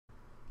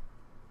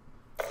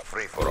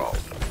free for all.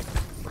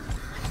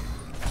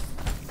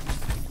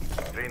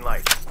 Green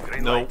light.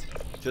 Green Nope.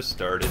 light. Just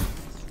started.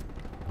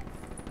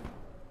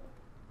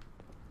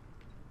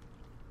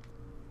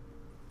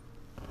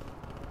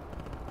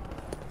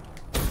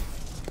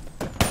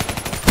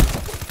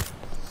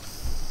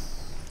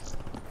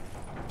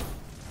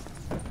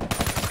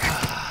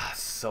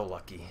 So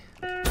lucky.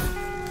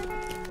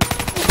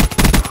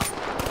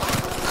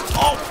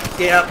 Oh,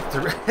 yeah,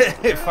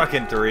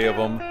 fucking 3 of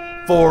them,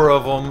 4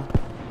 of them.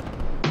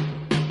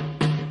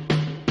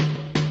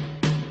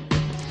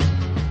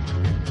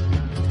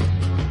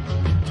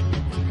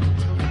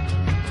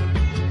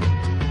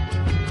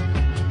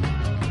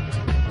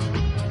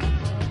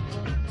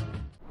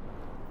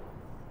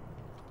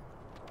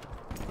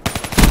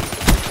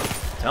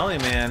 Tell you,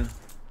 man.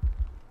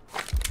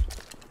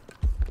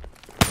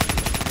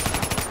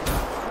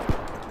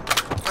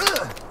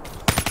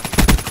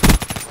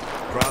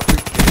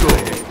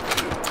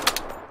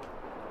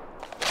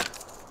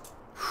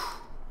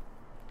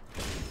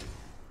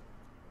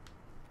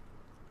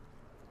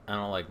 I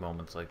don't like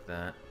moments like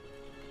that.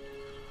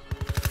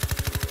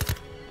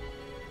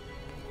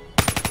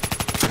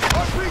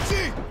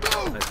 RPG!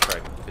 Let's try,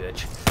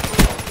 bitch.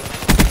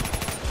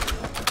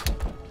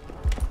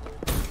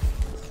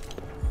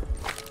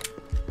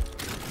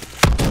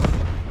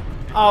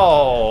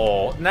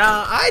 Oh,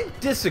 now I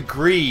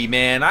disagree,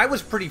 man. I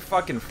was pretty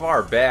fucking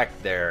far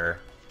back there.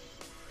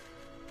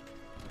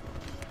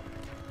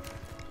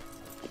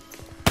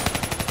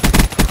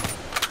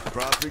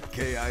 Profit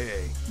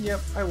KIA.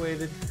 Yep, I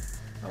waited.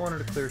 I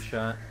wanted a clear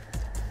shot.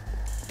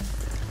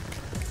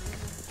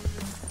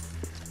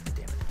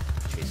 Damn it.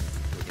 Chasing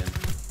people again.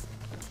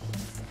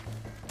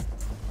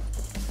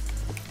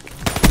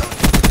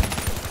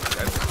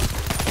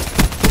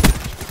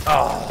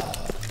 Oh.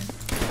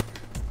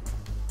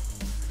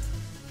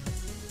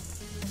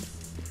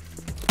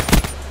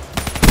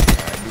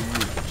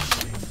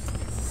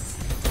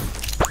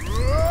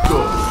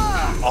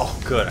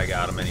 Oh, good. I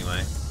got him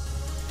anyway.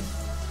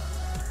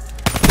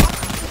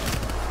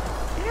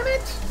 Damn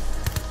it!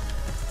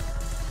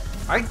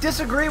 I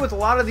disagree with a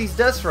lot of these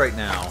deaths right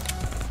now.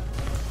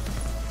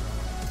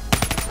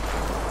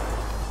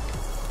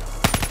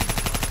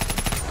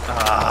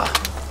 Ah.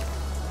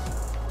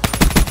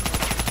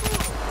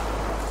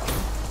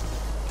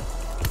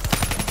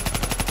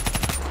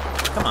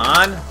 Come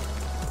on.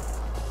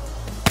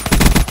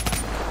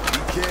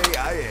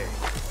 EKIA.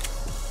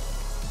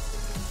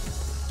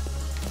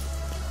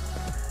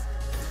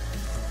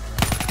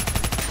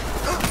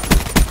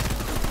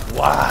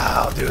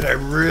 Wow, dude, I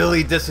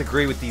really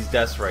disagree with these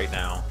deaths right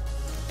now.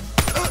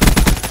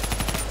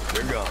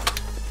 They're gone.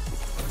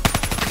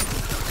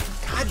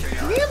 God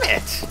damn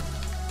it!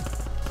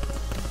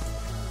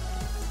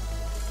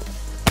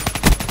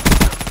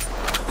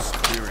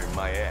 Spearing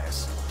my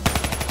ass.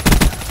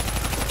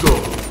 Go.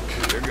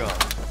 They're gone.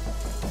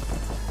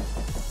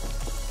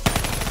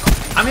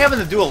 I'm having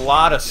to do a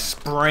lot of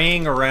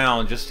spraying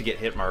around just to get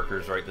hit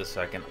markers right this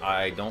second.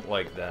 I don't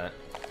like that.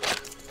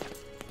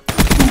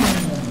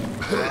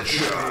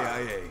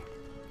 EKIA.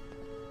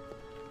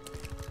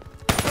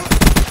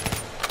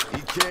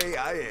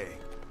 EKIA.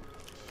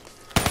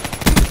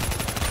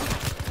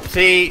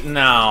 See,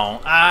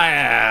 no.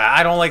 I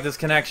don't like this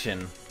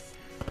connection.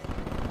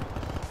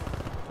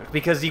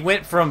 Because he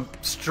went from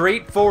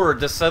straight forward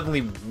to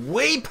suddenly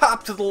way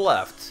pop to the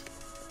left.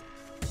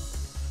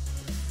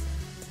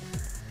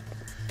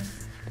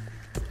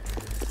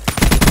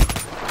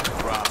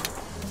 Drop.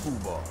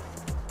 Football.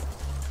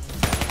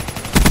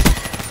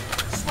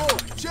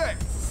 Smoke. Check.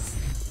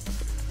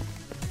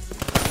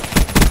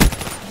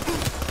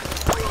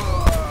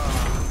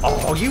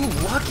 Oh, you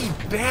lucky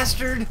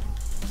bastard!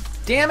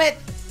 Damn it!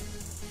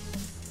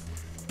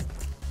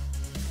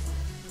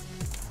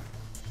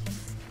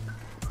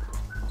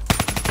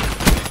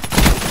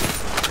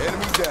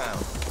 Enemy down.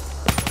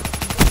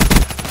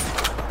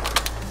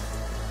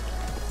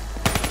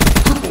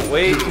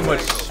 Way too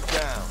much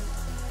Down.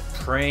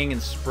 praying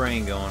and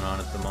spraying going on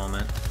at the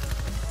moment.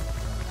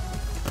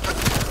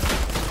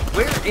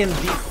 Where in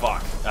the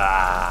fuck?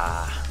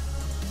 Ah.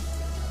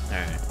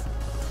 Alright.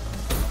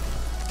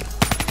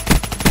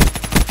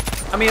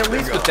 I mean, at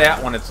least with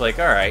that one, it's like,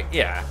 alright,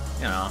 yeah,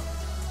 you know.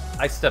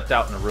 I stepped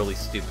out in a really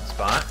stupid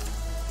spot.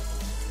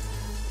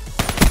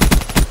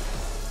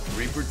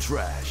 Reaper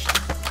trash.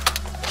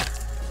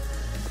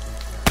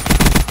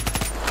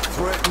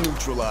 Threat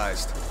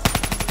neutralized.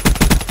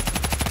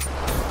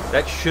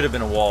 That should have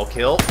been a wall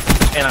kill,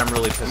 and I'm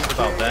really pissed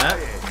about that.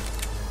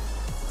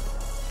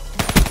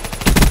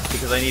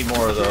 Because I need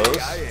more of those.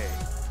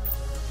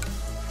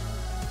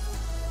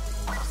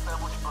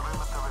 Establish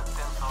perimeter at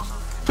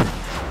 10,000 feet.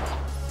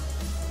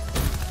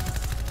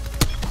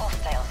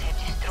 Hostiles have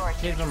destroyed.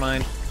 Change my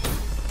mind.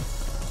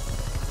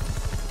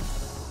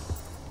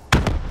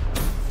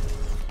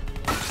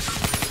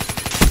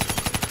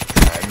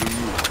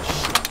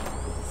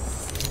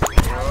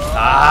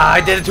 Ah,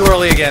 I did it too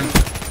early again.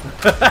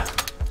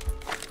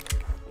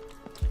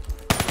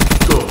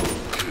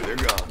 They're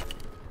gone.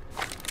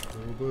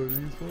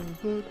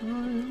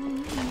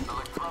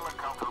 Electronic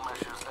countermeasures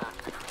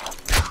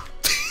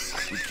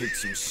We kicked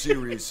some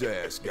serious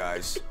ass,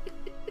 guys.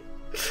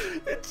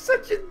 It's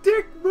such a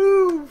dick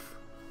move.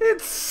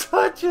 It's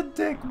such a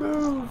dick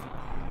move.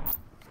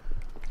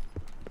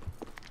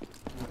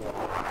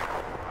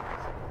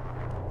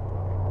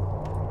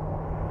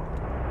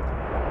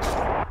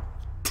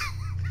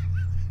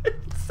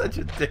 It's such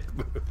a dick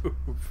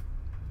move.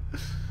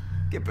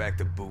 Get back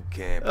to boot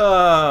camp.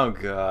 Oh,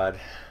 God.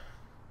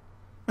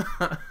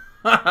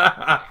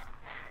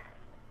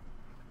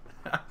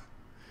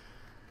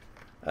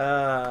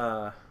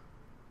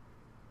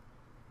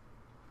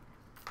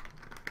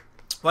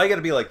 Why you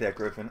gotta be like that,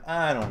 Gryphon?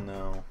 I don't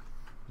know.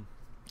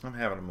 I'm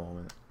having a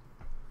moment.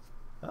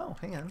 Oh,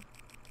 hang on.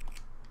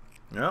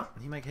 No,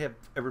 he might have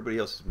everybody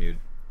else's muted.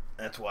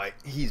 That's why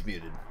he's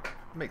muted.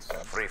 Makes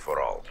sense. Free for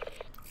all.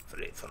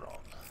 Free for all.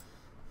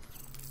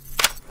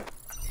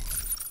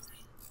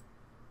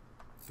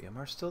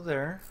 BMR still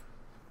there.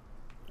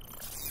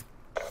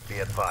 Be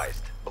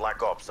advised.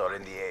 Black Ops are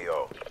in the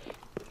AO.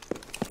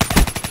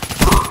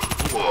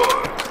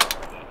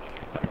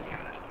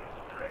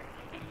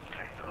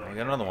 We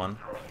got another one.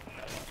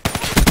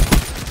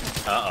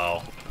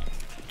 Uh-oh.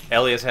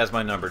 Elias has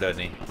my number,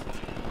 doesn't he?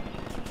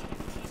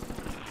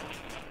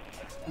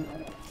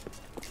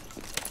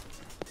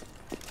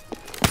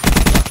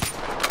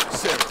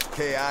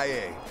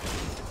 KIA.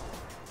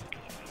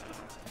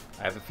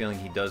 I have a feeling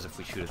he does if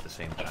we shoot at the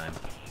same time.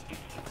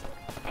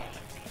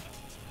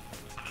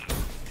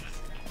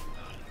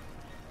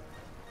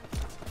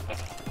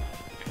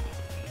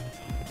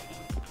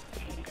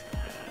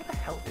 Where the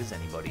hell is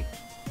anybody?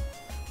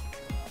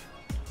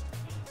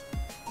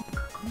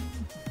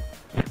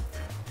 There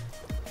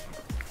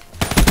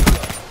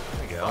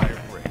we go.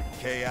 Fire break.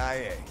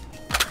 KIA.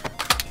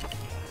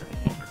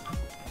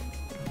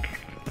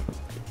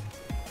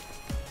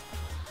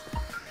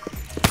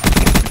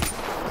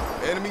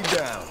 Enemy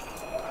down.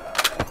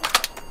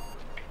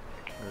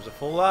 There's a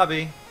full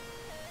lobby.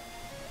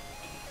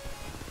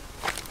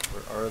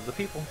 Where are the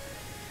people?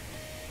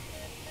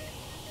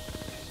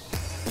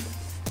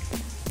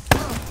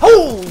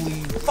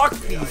 Holy fuck!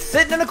 He's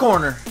sitting in a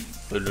corner.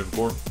 Sitting in a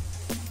corner.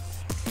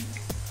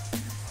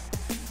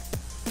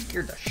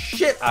 Scared the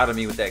shit out of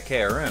me with that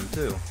KRM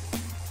too.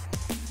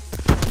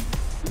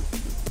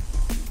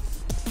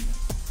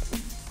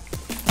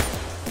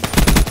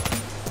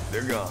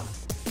 They're gone.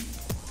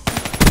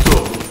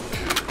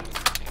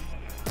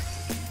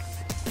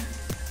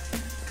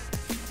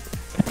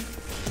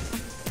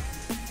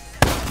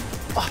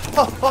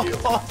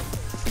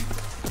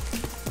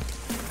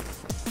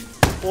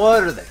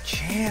 What are the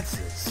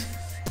chances?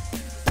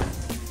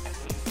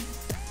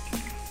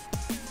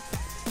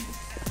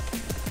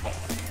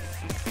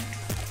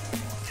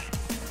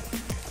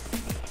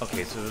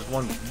 Okay, so there's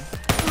one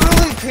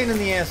really pain in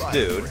the ass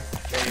dude.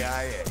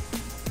 KIA.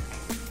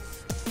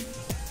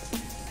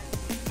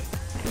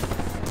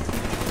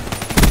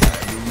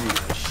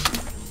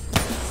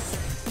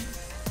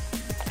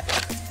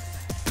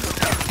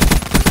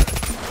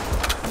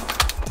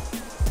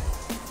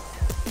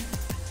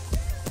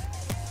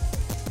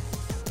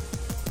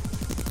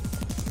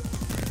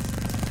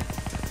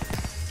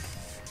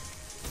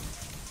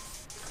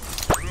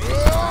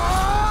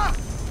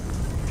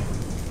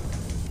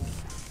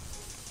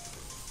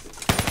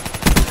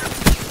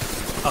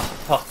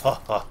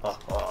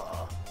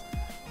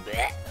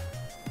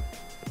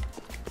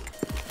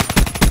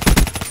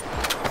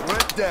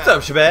 What's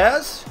up,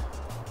 Shabazz?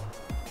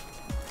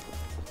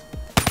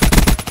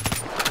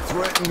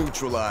 Threat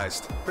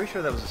neutralized. Pretty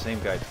sure that was the same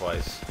guy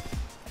twice.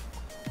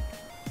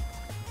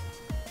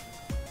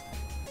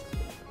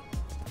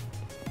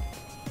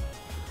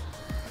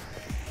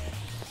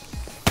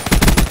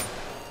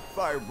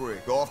 Fire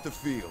break off the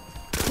field.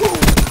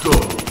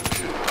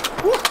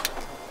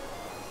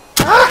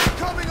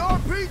 Coming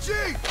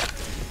RPG!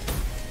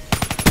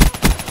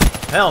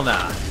 Hell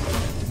nah.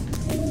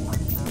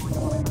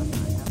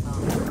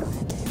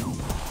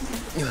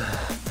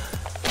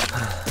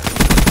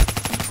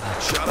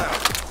 Shut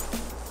out.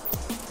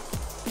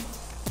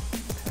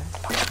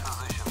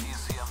 Position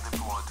ECM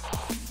deployed.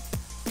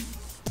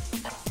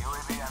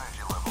 UAV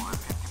energy level at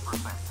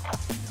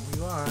 50%. Here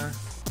you are.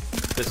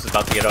 This is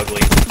about to get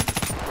ugly.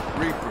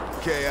 Reaper,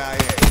 KIA.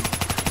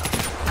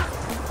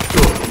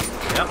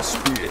 Yep,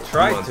 Speed it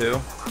tried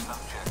to.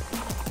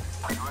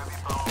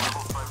 UAV power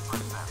level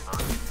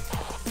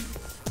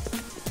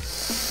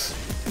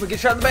 5%. Can we get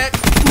shot in the back?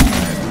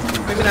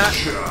 Maybe not.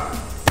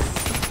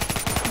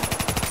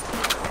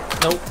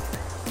 Nope.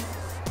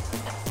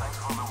 Thanks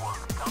for the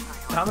work.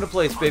 Time and a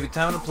place, baby.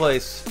 Time and a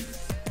place.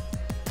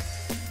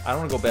 I don't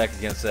want to go back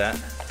against that.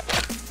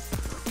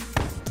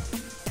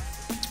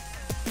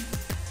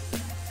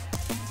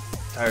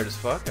 Tired as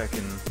fuck, I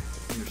can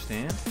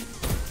understand.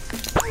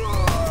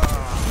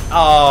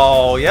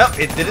 Oh, yep,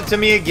 it did it to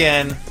me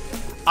again.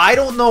 I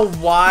don't know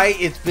why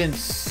it's been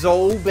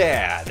so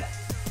bad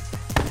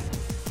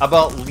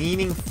about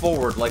leaning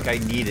forward like I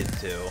needed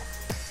to.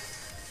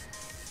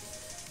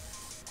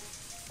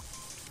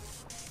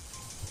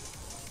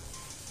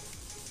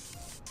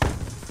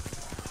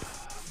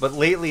 But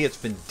lately it's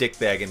been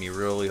dickbagging me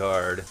really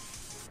hard.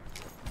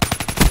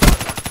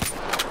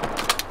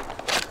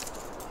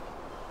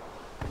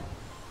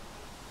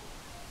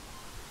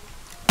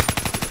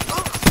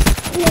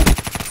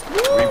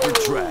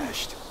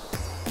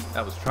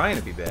 That was trying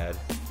to be bad.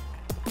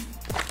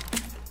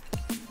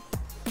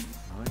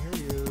 Oh, I hear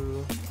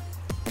you.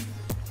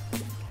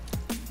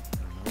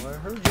 I know I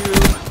heard you.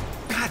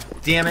 God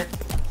damn it.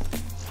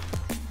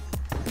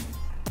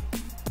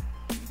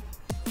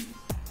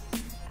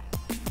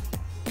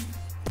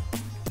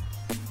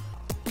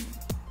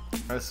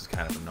 Oh, this is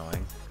kind of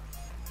annoying.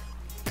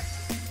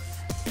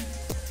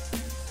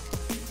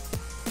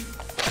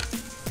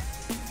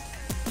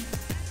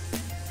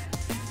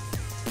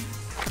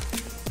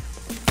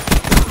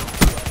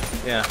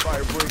 Yeah.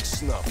 Fire break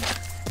snuff.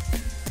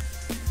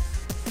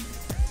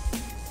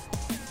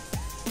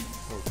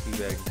 Little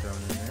teabag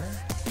thrown in there.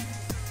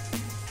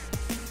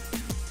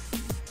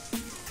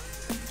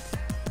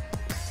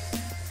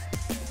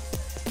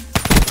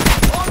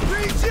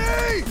 RPG!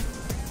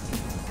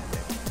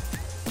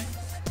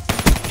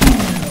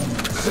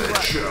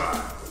 Headshot.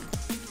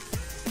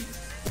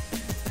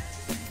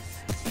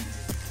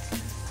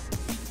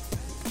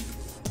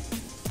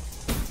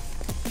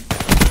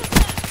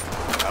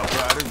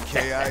 Outrider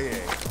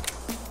KIA.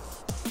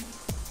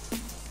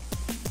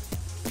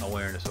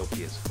 Awareness OP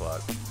as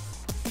fuck.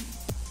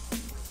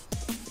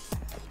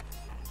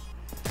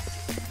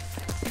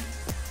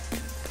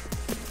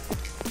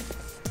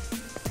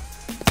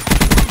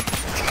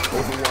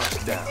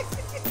 Overwatch down.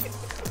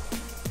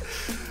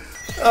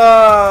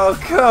 Oh,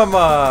 come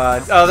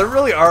on. Oh, there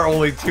really are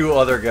only 2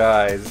 other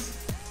guys.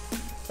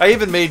 I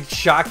even made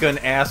Shotgun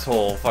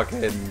Asshole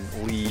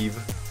fucking leave.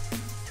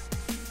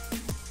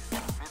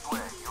 Midway,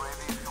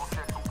 UAV fuel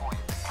check complete.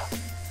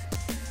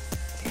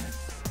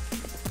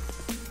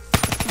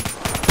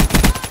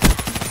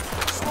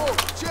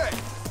 Smoke, check.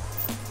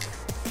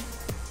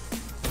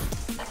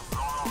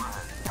 Drone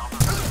overhead.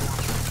 Counter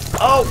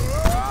Oh!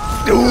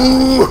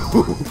 Ooh!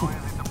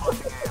 UAV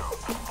departing AO.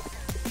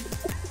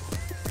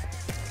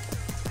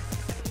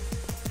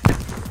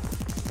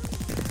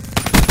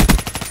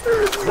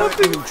 There's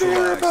nothing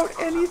fair about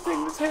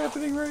anything that's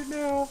happening right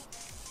now.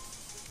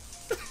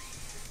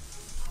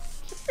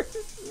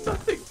 There's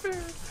nothing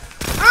fair.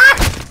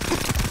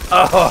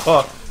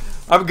 Oh,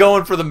 I'm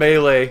going for the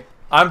melee.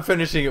 I'm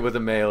finishing it with a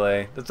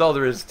melee. That's all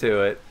there is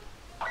to it.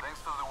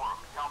 Thanks for the work.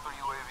 Counter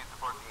UAV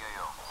departing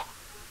AO.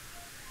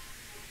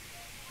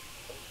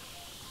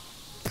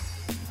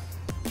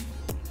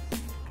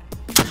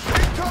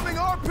 Incoming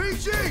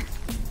RPG!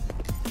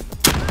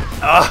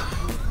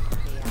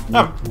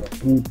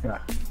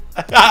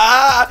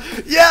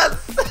 Yes!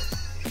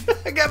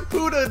 I got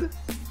booted.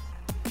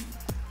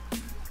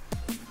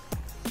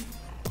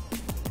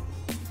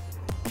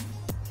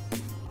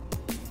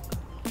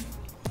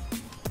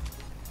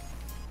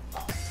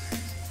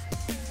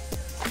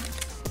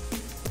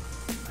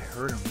 I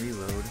heard him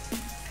reload.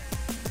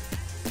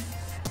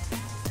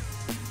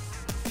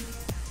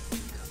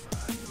 Come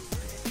on,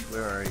 bitch.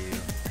 Where are you?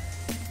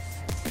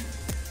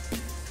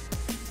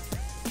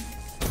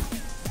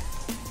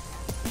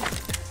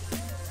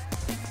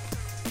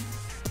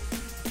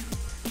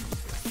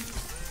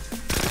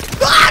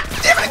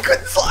 Damn it, I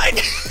couldn't slide!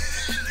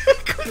 I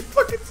couldn't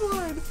fucking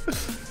slide!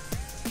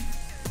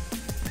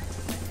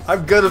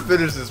 I'm gonna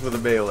finish this with a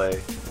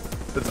melee.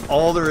 That's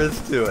all there is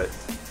to it.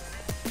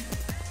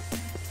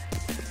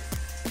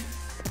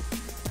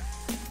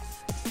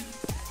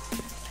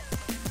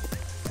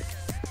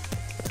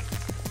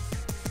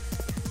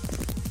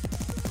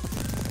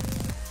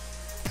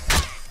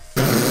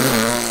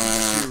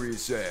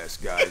 Serious ass,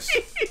 guys.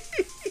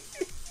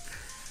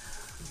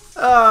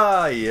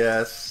 Ah,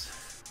 yes.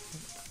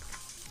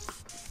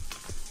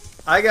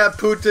 I got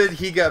pooted,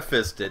 he got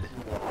fisted.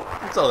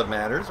 That's all that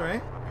matters,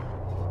 right?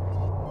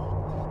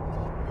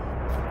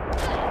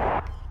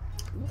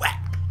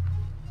 Whack!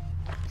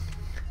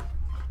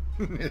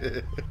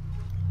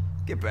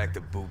 Get back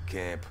to boot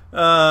camp.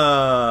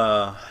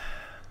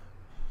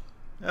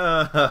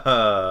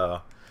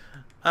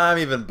 I'm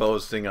even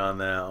boasting on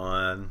that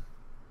one.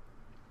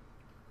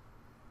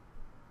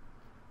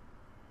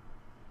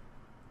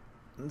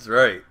 That's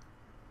right.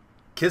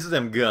 Kiss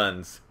them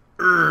guns.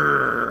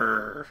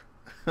 Urgh.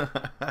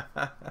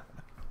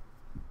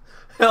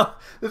 Hell,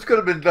 this could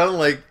have been done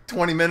like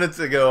 20 minutes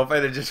ago if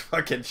I'd have just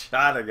fucking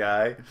shot a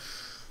guy.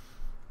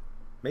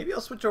 Maybe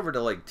I'll switch over to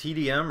like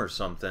TDM or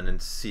something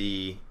and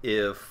see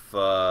if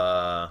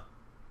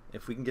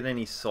we can get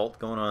any salt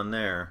going on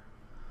there.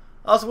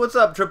 Also, what's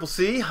up, Triple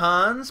C,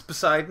 Hans,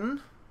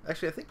 Poseidon?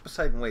 Actually, I think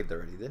Poseidon waved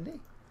already, didn't he?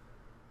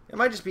 Am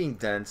I just being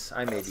dense?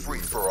 I may be Free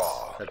being for dense.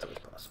 all. That's always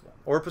possible.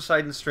 Or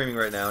Poseidon's streaming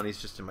right now and he's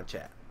just in my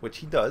chat, which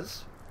he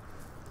does.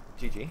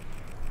 GG.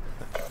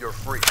 You're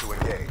free to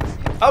engage.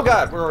 Oh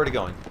god, we're already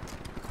going.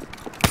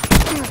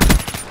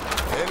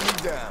 Enemy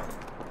down.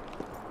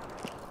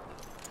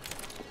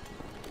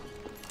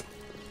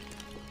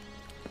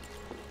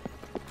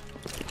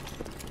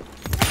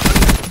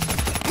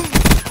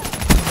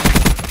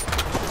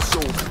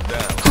 Soldier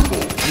down.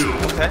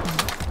 Okay.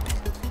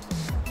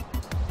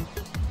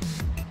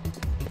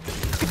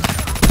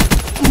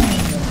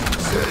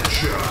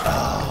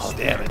 Oh,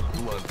 damn it.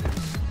 London.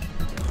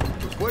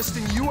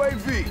 Requesting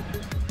UAV.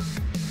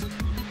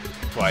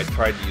 That's why I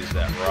tried to use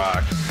that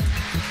rock.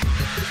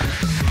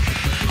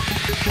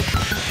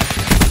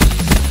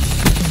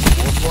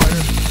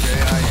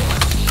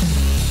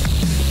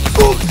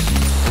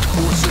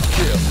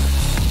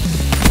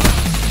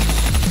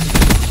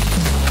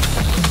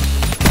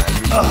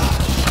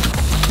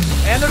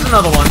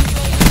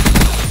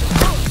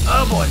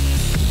 Oh boy.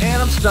 And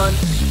I'm stunned.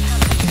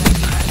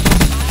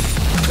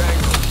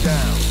 Tango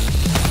down.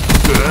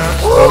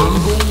 That's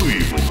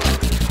unbelievable.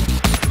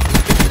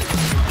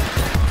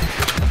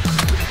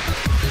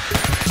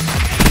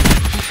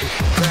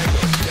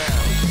 Tango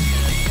down.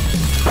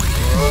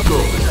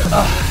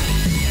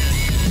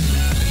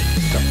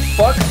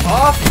 Fuck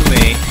off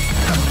me.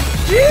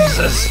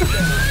 Jesus. Get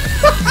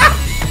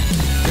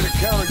a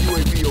counter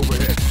UAV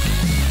overhead.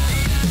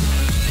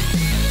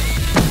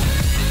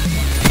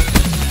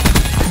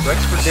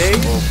 Rex for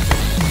days?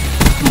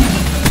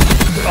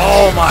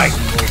 Oh my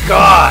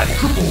god!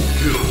 Triple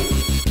kill.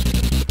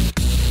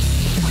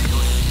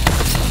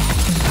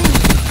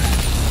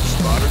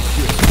 Spotter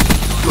kill.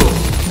 Go.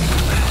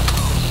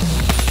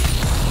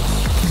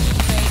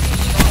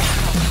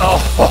 Oh!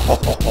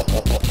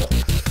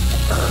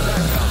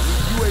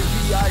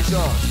 UAV eyes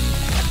on.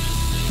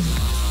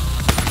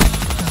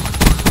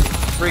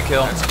 Free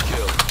kill. That's a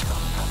kill.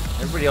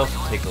 Everybody else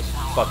will take those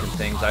fucking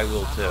things. I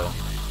will too.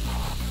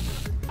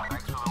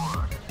 Thanks for the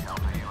work.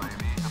 Counter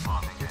UAV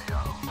departing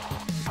AO.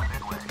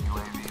 Midway,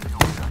 UAV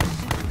fuel.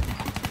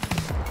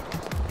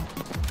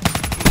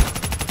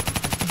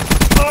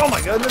 Oh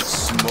my goodness!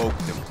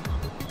 Smoked him.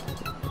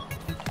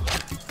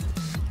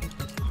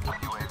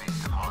 UAV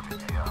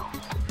departing AO.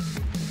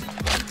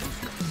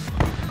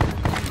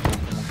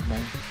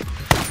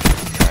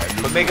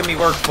 But making me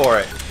work for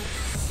it.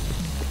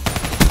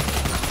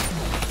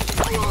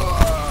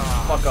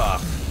 Fuck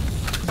off.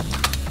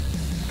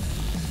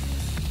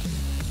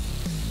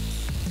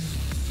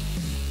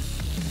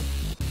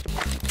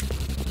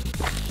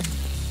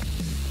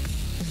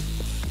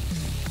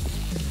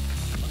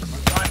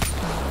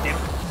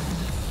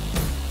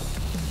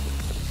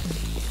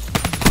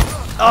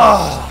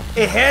 Oh,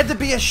 it had to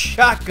be a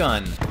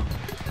shotgun.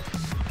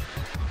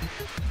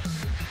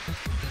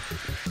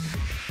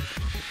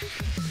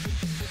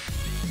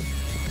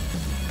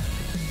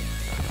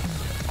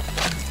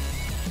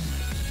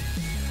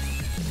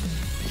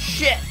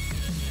 Shit.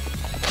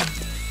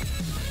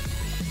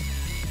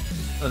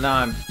 So now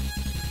I'm...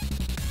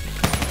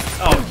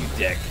 Oh, you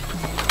dick.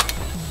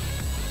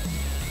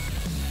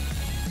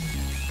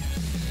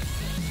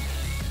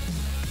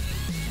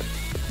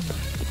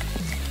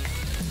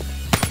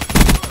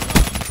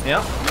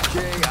 Yep.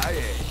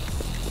 KIA.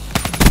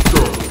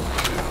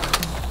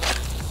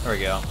 There we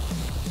go.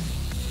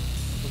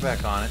 We're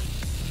back on it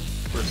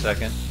for a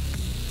second.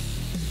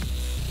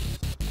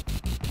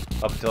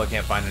 Up until I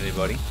can't find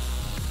anybody.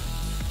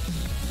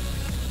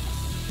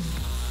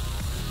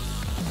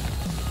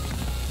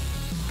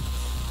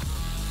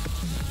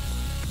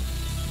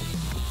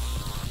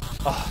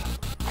 Oh.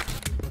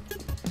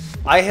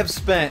 I have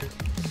spent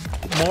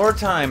more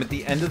time at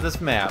the end of this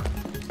map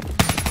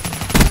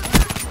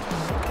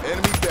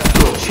Enemy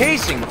down.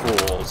 chasing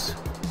fools.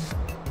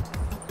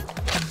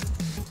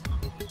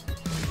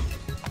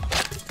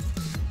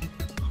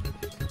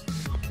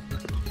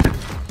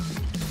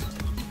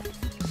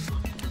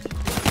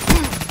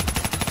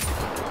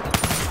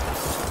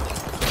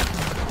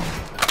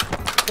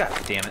 God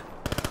damn it.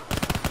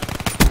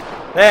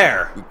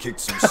 There. We kicked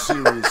some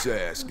serious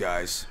ass,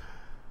 guys.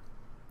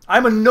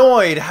 I'm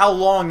annoyed how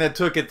long that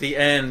took at the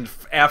end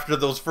after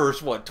those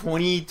first, what,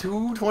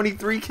 22,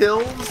 23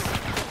 kills?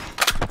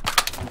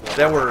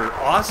 That were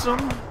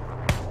awesome?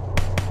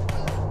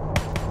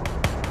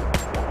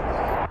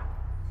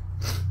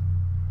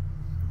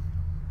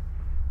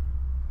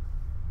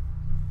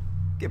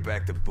 Get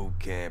back to boot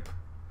camp.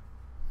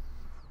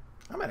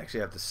 I might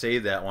actually have to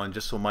save that one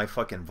just so my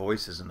fucking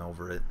voice isn't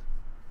over it.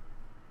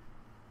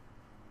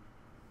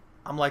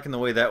 I'm liking the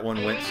way that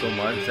one went so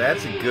much.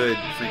 That's a good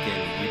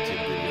freaking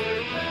YouTube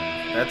video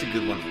right there. That's a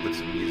good one to put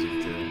some music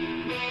to.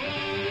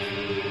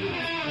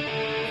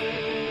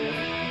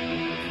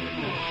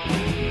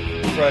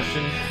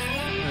 Depression.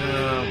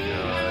 Oh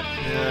god.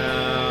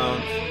 No.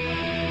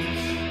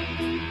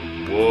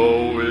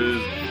 Woe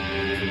is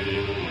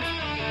me.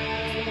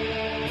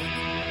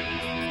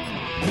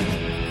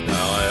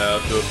 Now I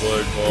have to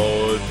play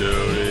Call of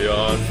Duty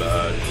on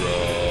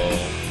Metro.